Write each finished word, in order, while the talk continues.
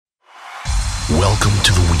Welcome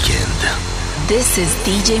to the weekend. This is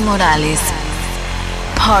DJ Morales,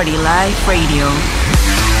 Party Life Radio.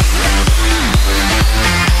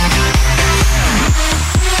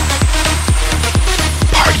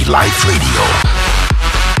 Party Life Radio.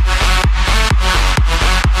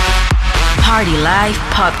 Party Life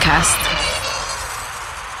Podcast.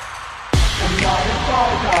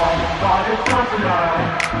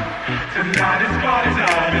 Tonight is party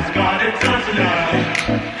time, it's party time tonight.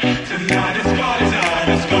 Tonight is party time,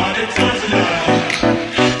 it's party time tonight.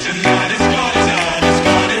 Tonight is party time, it's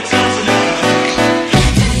party time tonight.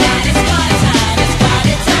 Tonight is party time, it's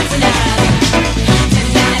party time tonight.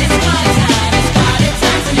 Tonight is party time, it's party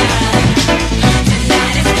time tonight.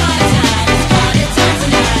 Tonight is party time, it's party time tonight. Tonight is party time, it's party time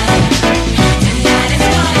tonight. Tonight is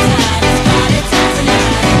party time, it's party time.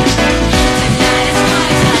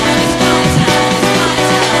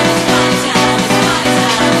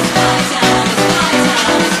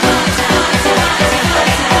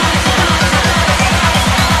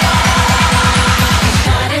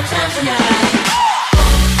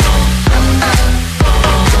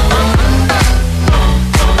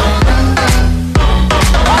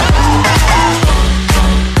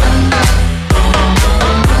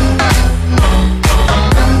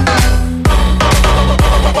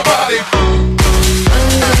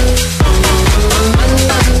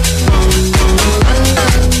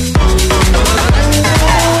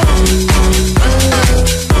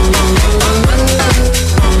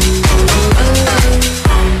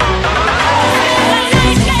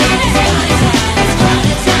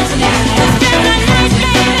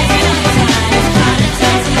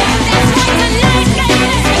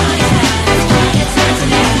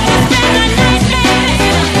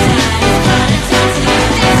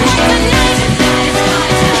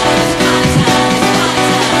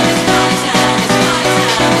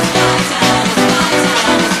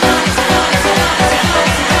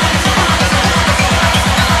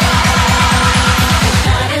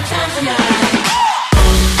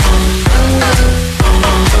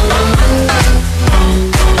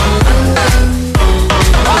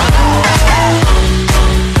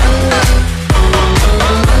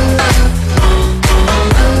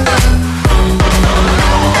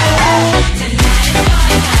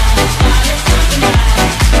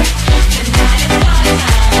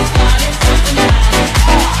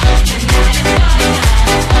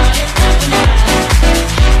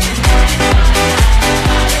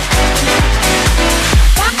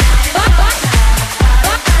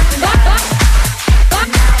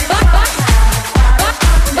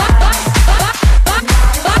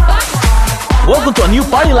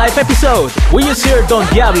 Live episode. We just heard Don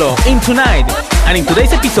Diablo in Tonight, and in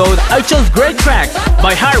today's episode I chose great tracks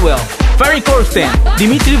by Hardwell, Ferry Corsten,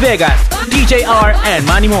 Dimitri Vegas, DJ R, and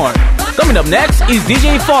many more. Coming up next is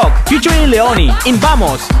DJ Folk featuring Leoni in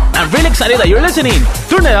Vamos. I'm really excited that you're listening.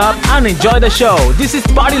 Turn it up and enjoy the show. This is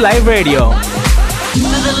Party Live Radio.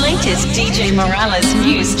 For the latest DJ Morales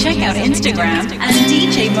news, check out Instagram at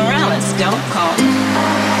djmorales.com.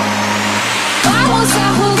 Vamos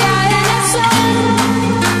a jugar en el sol.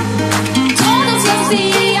 Todos los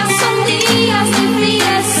días son días de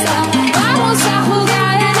fiesta. Vamos a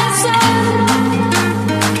jugar en el sol.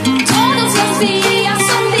 Todos los días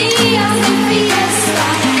son días de fiesta.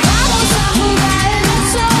 Vamos a jugar en el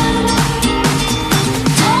sol.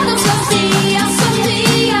 Todos los días son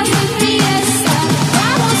días de fiesta.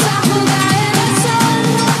 Vamos a jugar en el sol.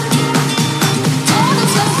 Todos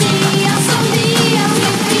los días son días de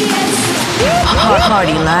fiesta.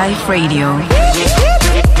 Party Live Radio.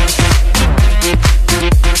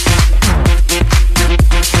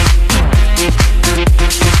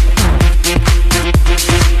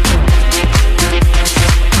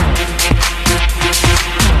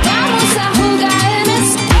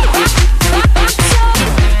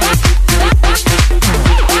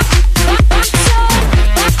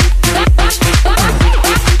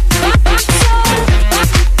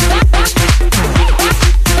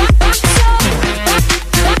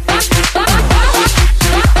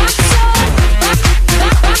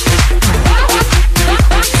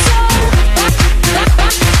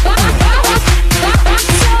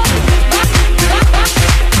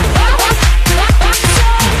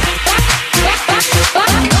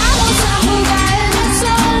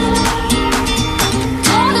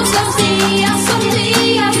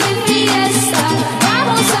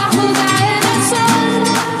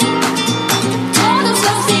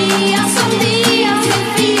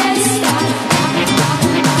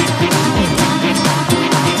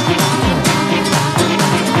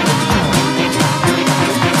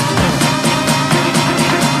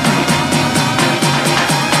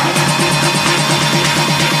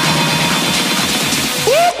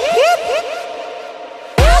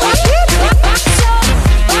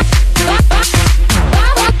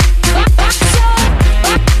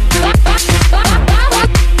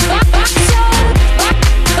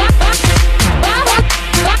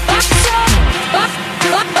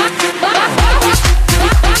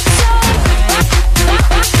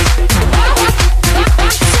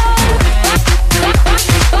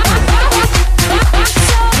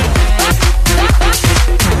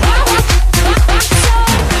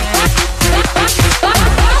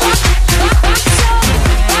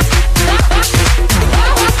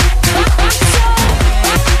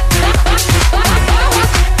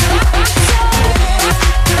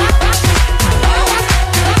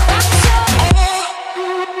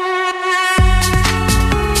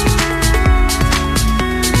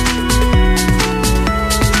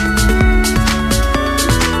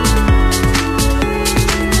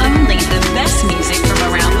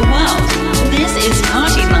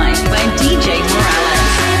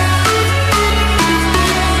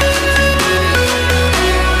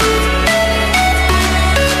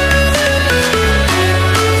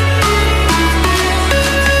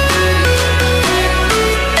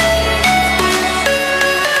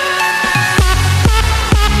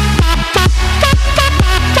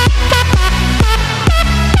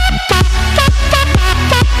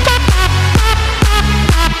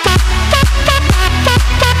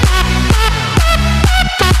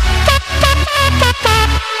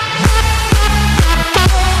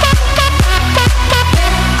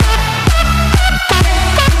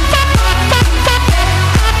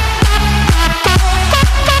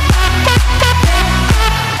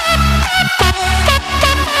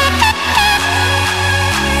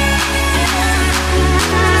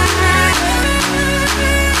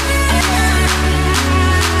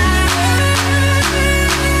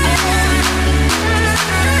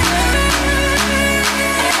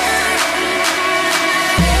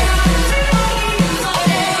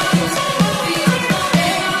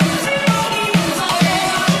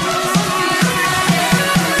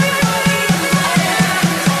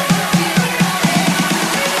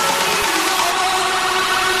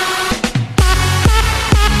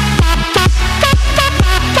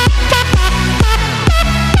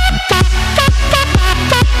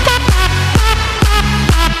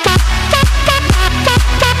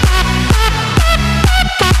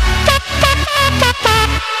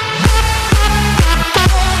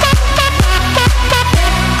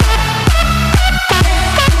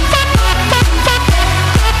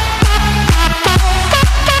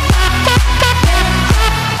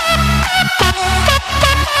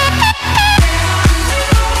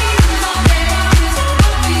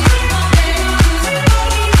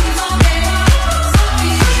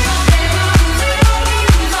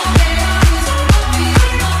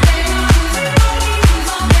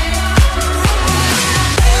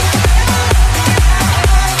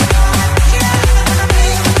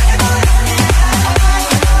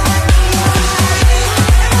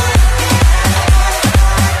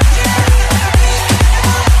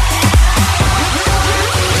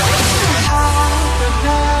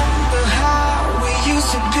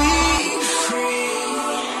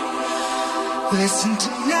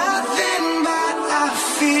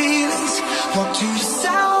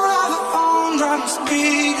 sound of our own drums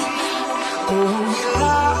beating. Oh, we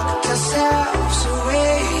locked ourselves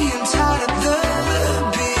away inside of the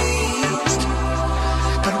beast,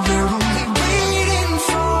 but we're only waiting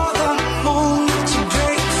for the moment to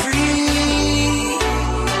break free.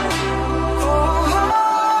 Oh,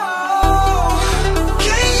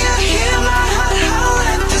 can you hear my heart howl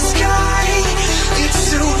at the sky? It's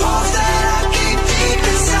a wolf that I keep deep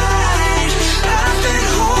inside. I've been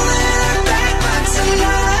holding her back, but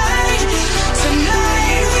tonight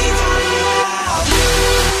we run wild.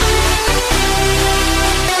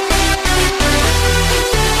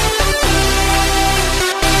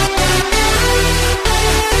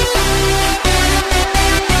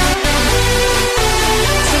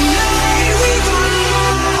 Tonight we run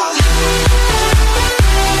wild.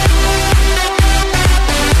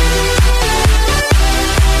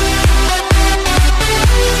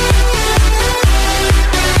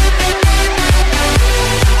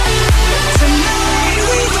 Tonight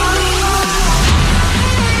we run wild.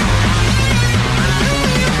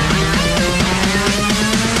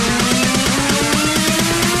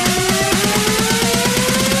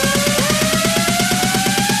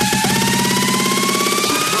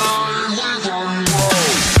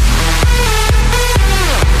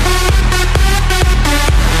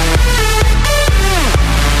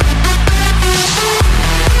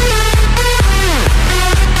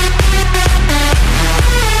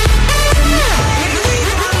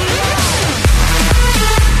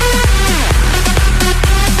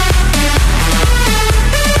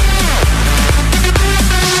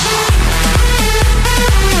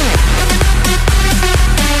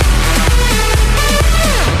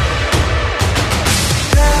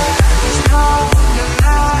 There's no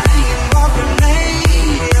denying what we're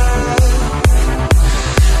made of.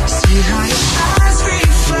 See how your eyes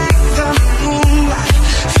reflect the moonlight.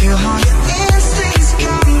 Feel how your instincts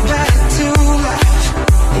come back to life.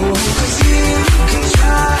 Oh, 'cause you can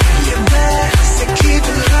try your best to keep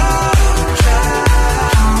it locked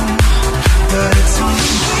down, but it's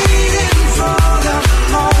only waiting for the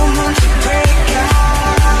moment to break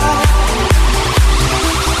out.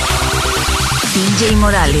 DJ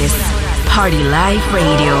Morales, Party Life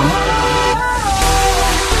Radio.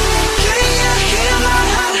 Can you hear my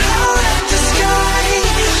heart howl at the sky?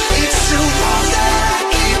 It's a wolf that I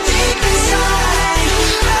keep deep inside.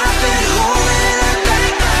 I've been holding her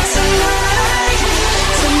back, but tonight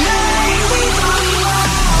we run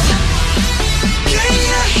wild. Can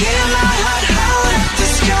you hear my heart howl at the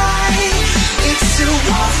sky? It's a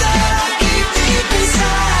wolf that I keep deep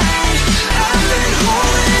inside. I've been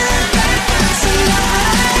holding her back, but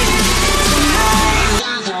tonight we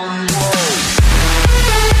run wild.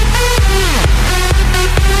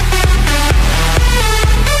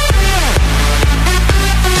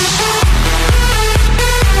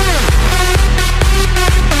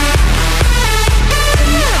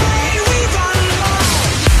 Tonight we run wild.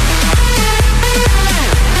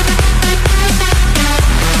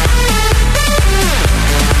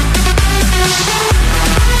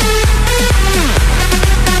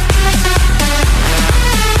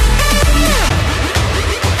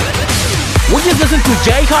 We just listened to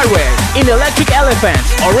Jay Hardwell in Electric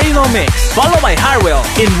Elephants original mix, followed by Hardwell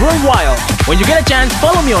in Run Wild. When you get a chance,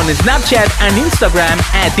 follow me on Snapchat and Instagram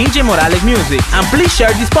at DJ Morales Music. And please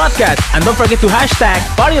share this podcast. And don't forget to hashtag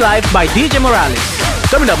Party Life by DJ Morales.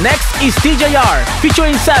 Coming up next is TJR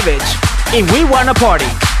featuring Savage in We Wanna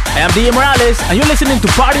Party. I am DJ Morales and you're listening to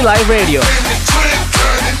Party Life Radio.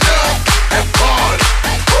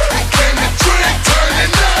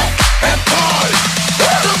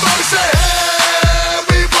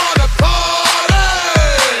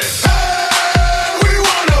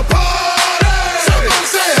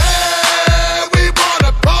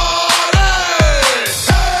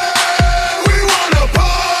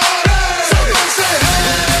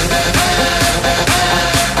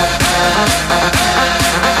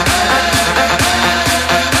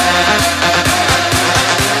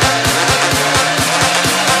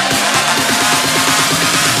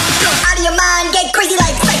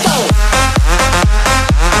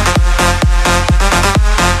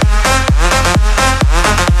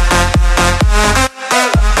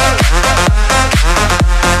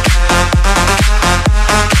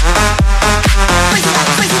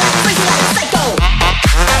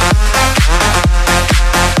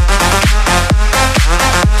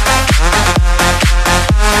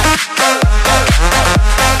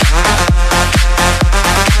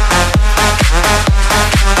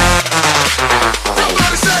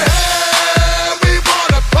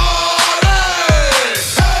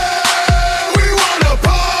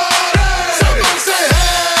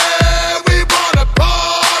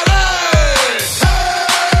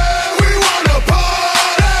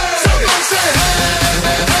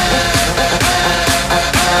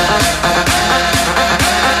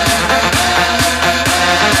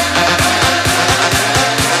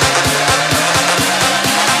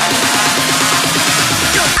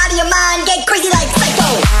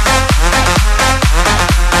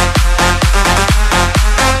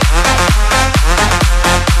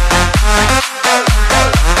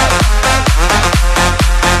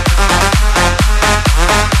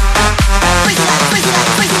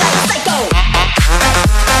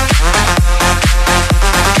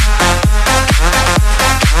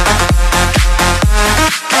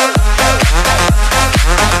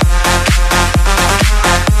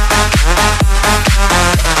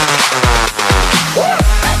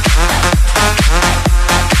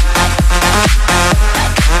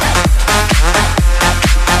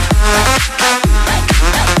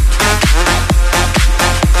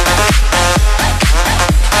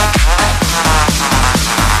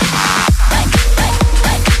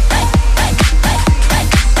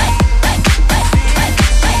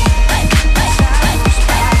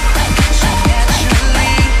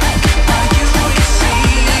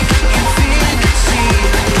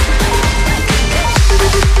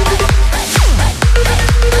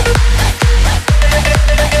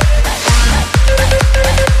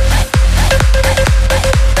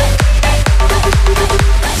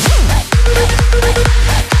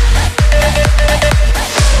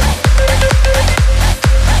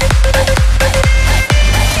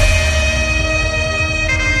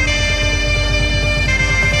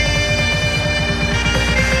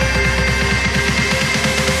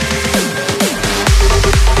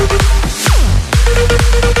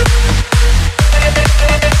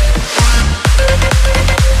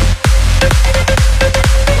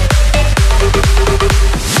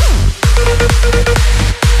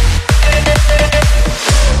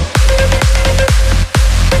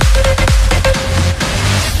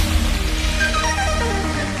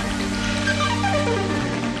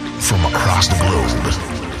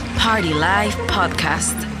 Live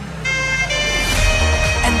Podcast.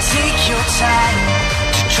 And take your time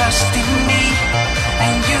to trust in me,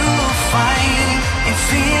 and you will find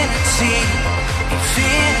infinity,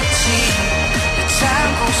 infinity. The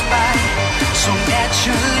time goes by so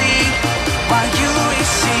naturally while you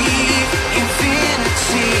receive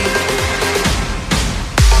infinity.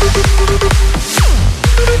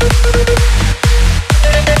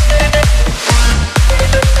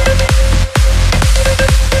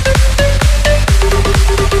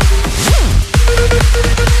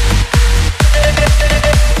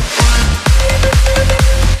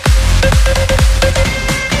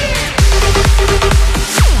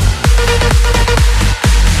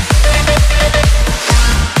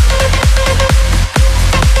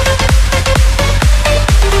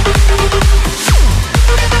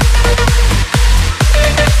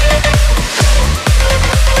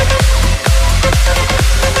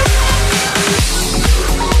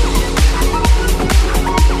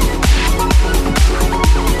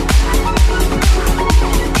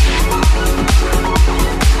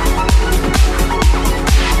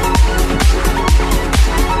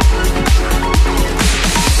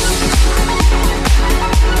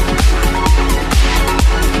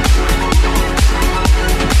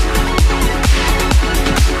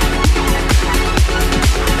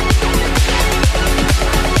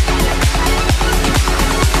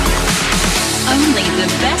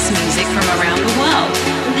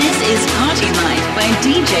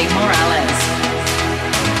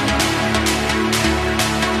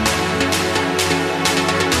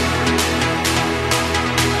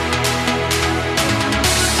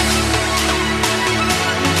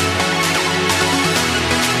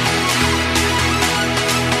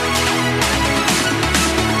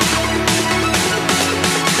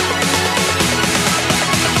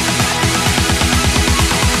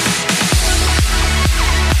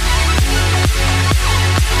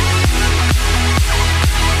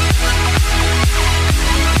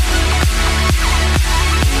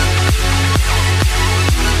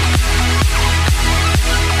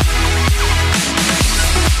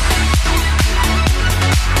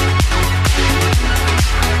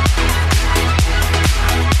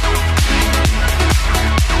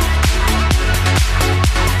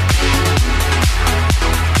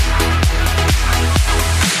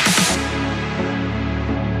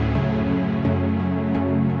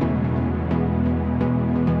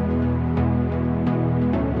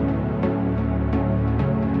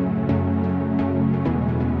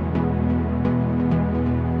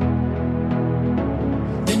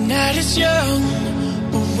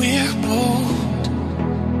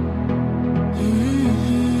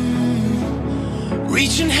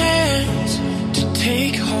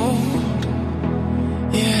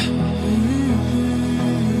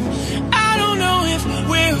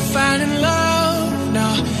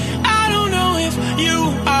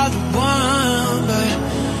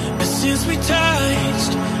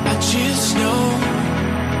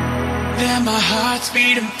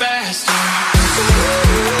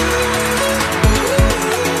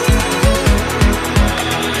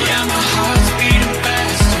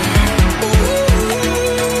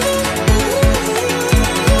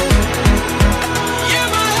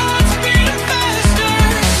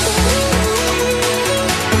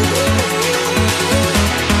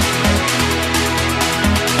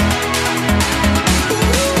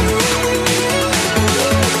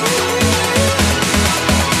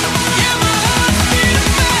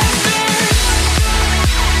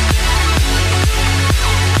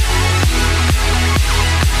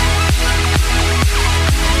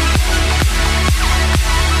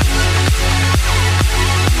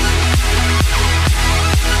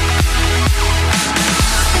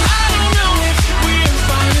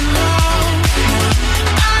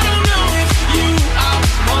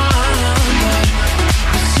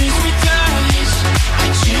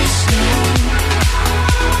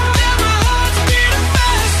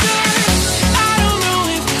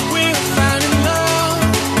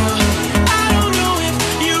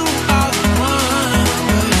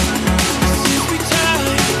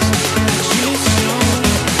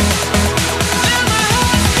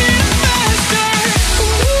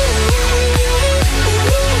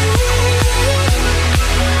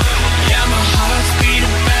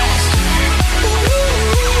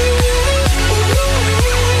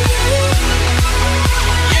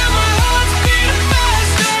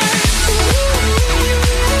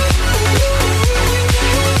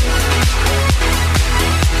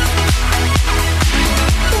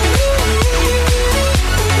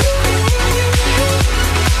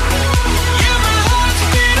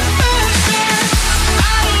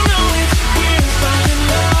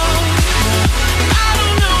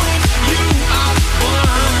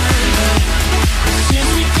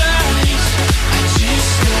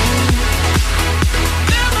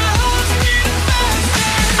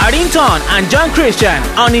 Ton and John Christian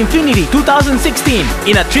on Infinity 2016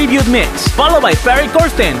 in a tribute mix, followed by Ferry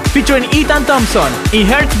Corsten featuring Ethan Thompson in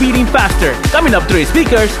Hearts Beating Faster. Coming up through his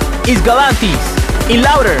speakers is Galantis in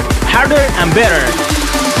Louder, Harder and Better.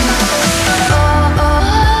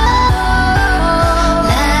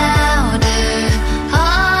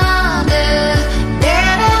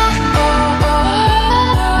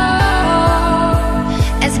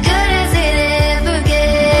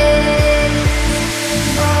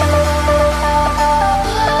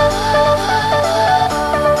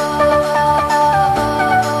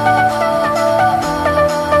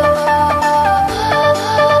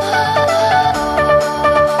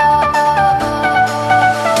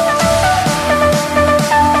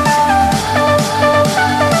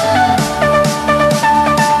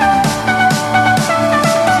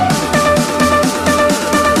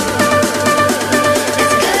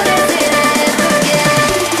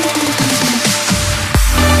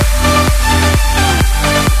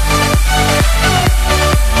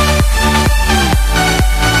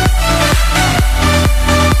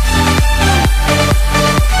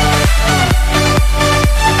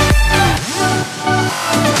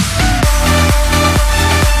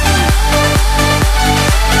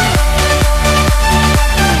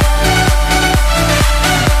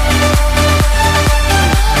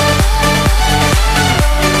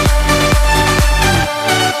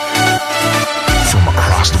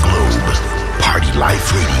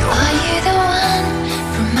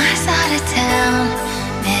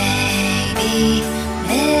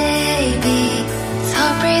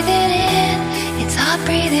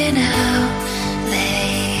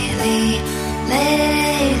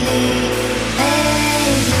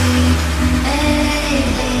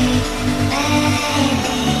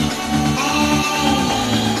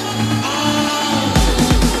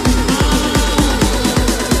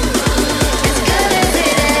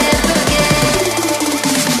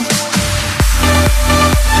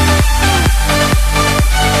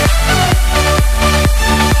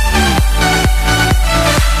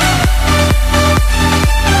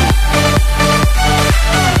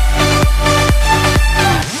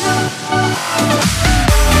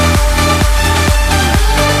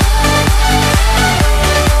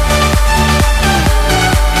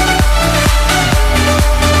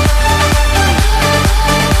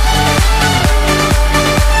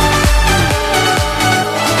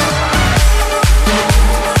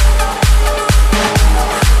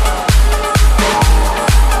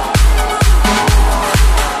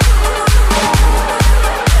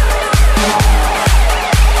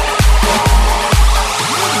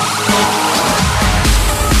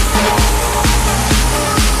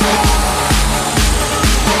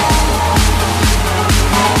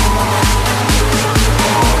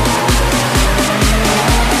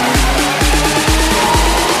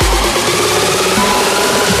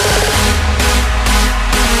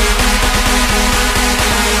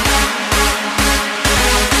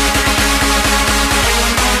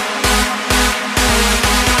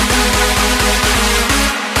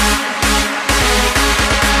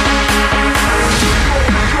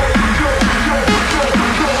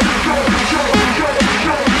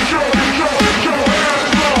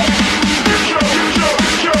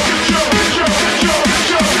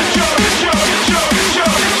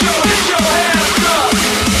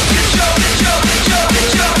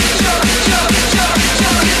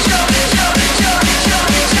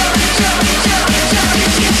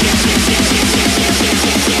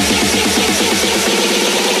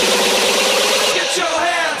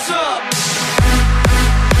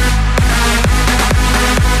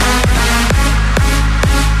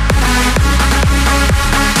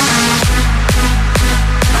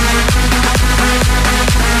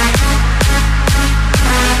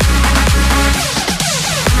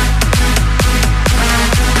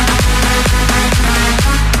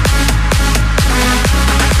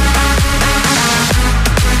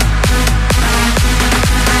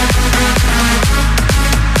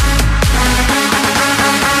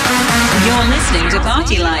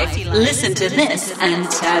 Party Life. Listen to this and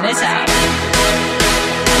turn it up.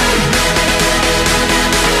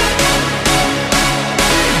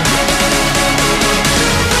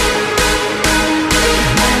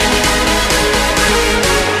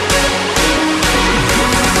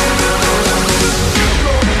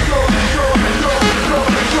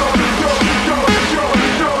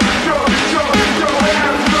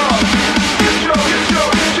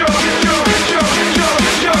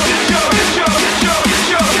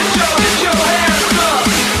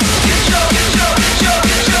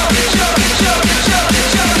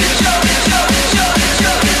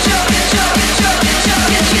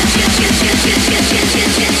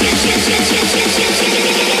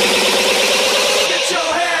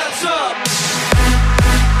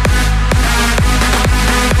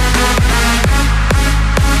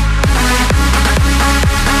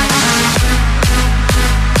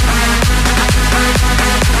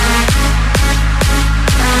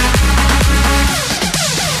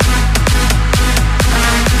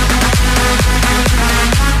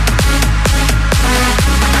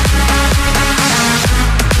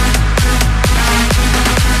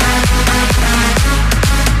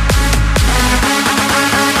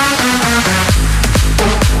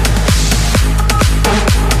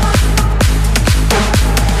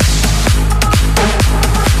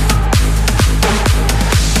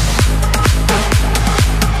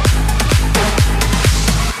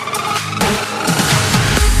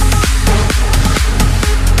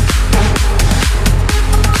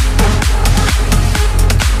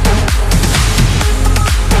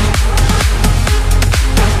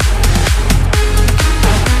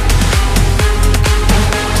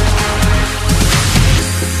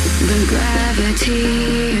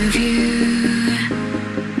 gravity of you,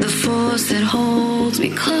 the force that holds me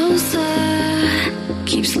closer,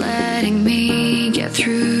 keeps letting me get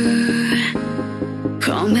through.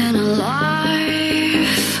 Coming alive,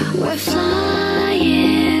 we're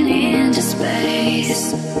flying into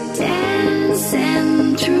space,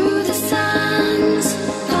 dancing through the suns,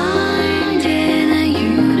 finding a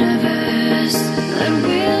universe that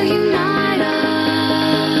will unite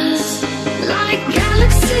us like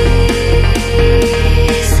galaxies.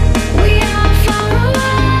 We are far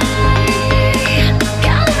away,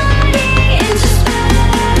 gliding into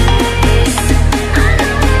space.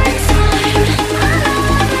 Another time,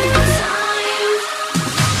 another time.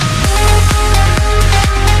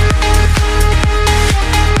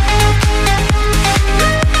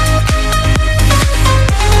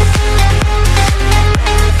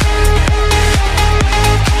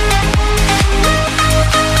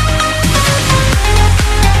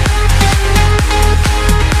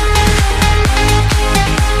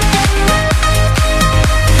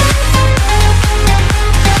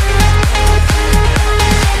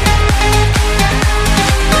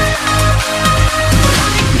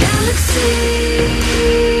 Galaxies,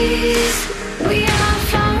 we are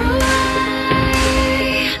far away,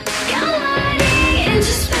 gliding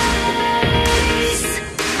into space.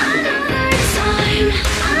 Another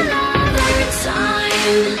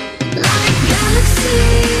time, like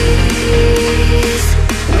galaxies,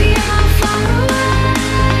 we are far away,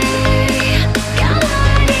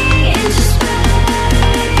 gliding into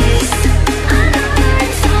space. Another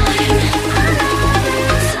time, another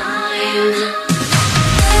time.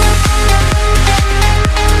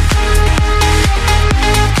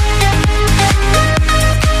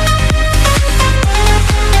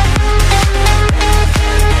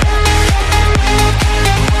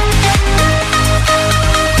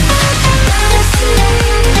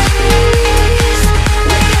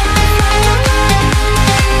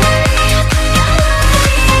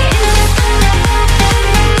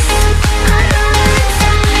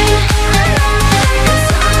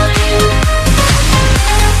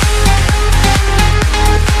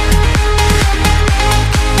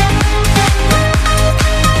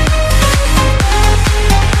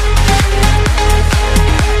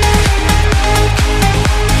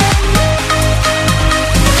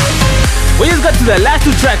 We just got to the last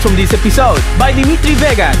two tracks from this episode by Dimitri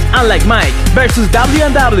Vegas and Like Mike versus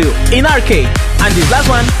W&W in Arcade, and this last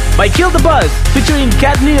one by Kill the Buzz featuring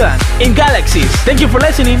Cat Needham in Galaxies. Thank you for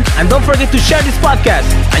listening, and don't forget to share this podcast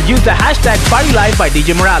and use the hashtag PartyLife by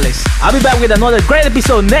DJ Morales. I'll be back with another great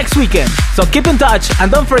episode next weekend, so keep in touch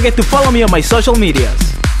and don't forget to follow me on my social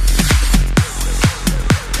medias.